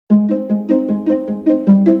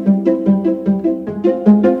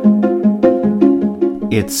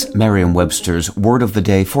It's Merriam-Webster's Word of the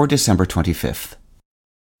Day for December 25th.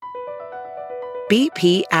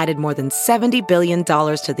 BP added more than $70 billion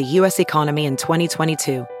to the U.S. economy in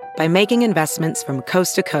 2022 by making investments from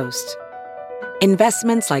coast to coast.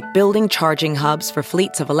 Investments like building charging hubs for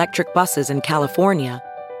fleets of electric buses in California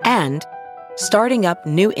and starting up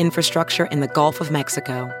new infrastructure in the Gulf of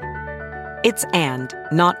Mexico. It's and,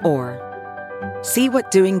 not or. See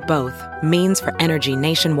what doing both means for energy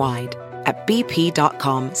nationwide at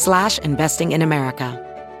bp.com/investing in America.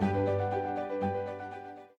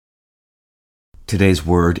 Today's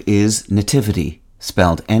word is nativity,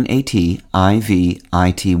 spelled Nativity.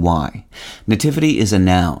 Nativity is a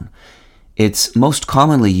noun. It's most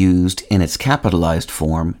commonly used in its capitalized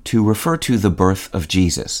form to refer to the birth of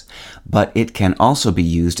Jesus, but it can also be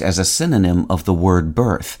used as a synonym of the word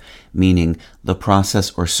birth, meaning the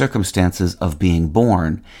process or circumstances of being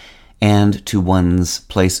born, and to one's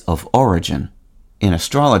place of origin. In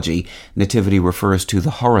astrology, nativity refers to the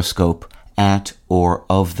horoscope at or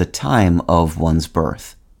of the time of one's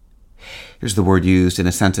birth. Here's the word used in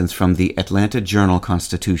a sentence from the Atlanta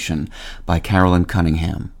Journal-Constitution by Carolyn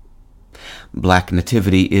Cunningham. Black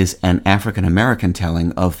Nativity is an African-American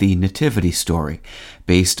telling of the Nativity story,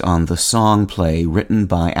 based on the song play written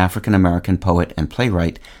by African-American poet and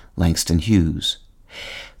playwright Langston Hughes.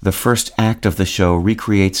 The first act of the show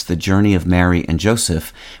recreates the journey of Mary and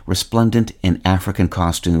Joseph, resplendent in African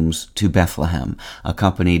costumes, to Bethlehem,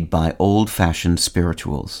 accompanied by old-fashioned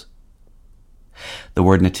spirituals. The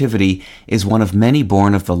word nativity is one of many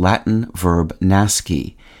born of the Latin verb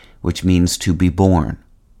nasci, which means to be born.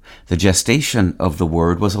 The gestation of the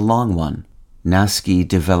word was a long one. Nasci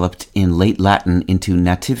developed in late Latin into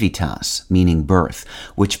nativitas, meaning birth,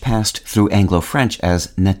 which passed through Anglo-French as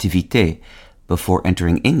nativité, before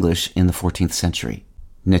entering English in the 14th century.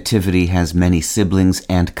 Nativity has many siblings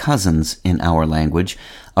and cousins in our language.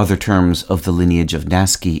 Other terms of the lineage of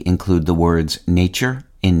nasci include the words nature,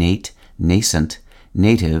 innate, nascent,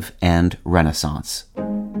 native, and renaissance.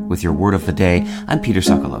 With your Word of the Day, I'm Peter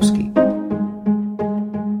Sokolowski.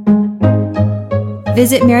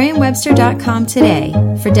 Visit Merriam-Webster.com today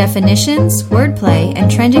for definitions, wordplay, and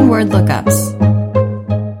trending word lookups.